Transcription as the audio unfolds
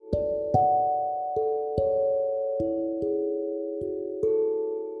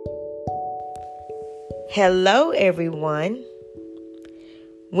Hello, everyone.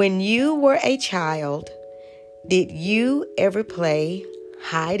 When you were a child, did you ever play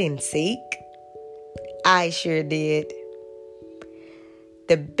hide and seek? I sure did.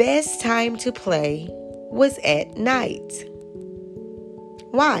 The best time to play was at night.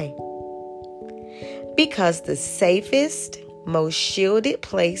 Why? Because the safest, most shielded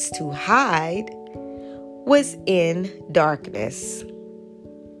place to hide was in darkness.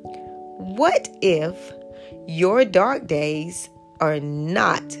 What if your dark days are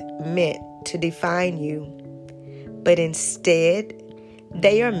not meant to define you, but instead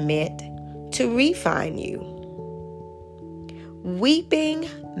they are meant to refine you? Weeping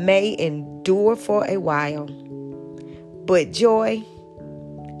may endure for a while, but joy,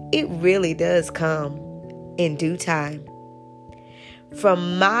 it really does come in due time.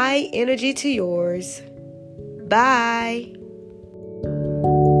 From my energy to yours, bye.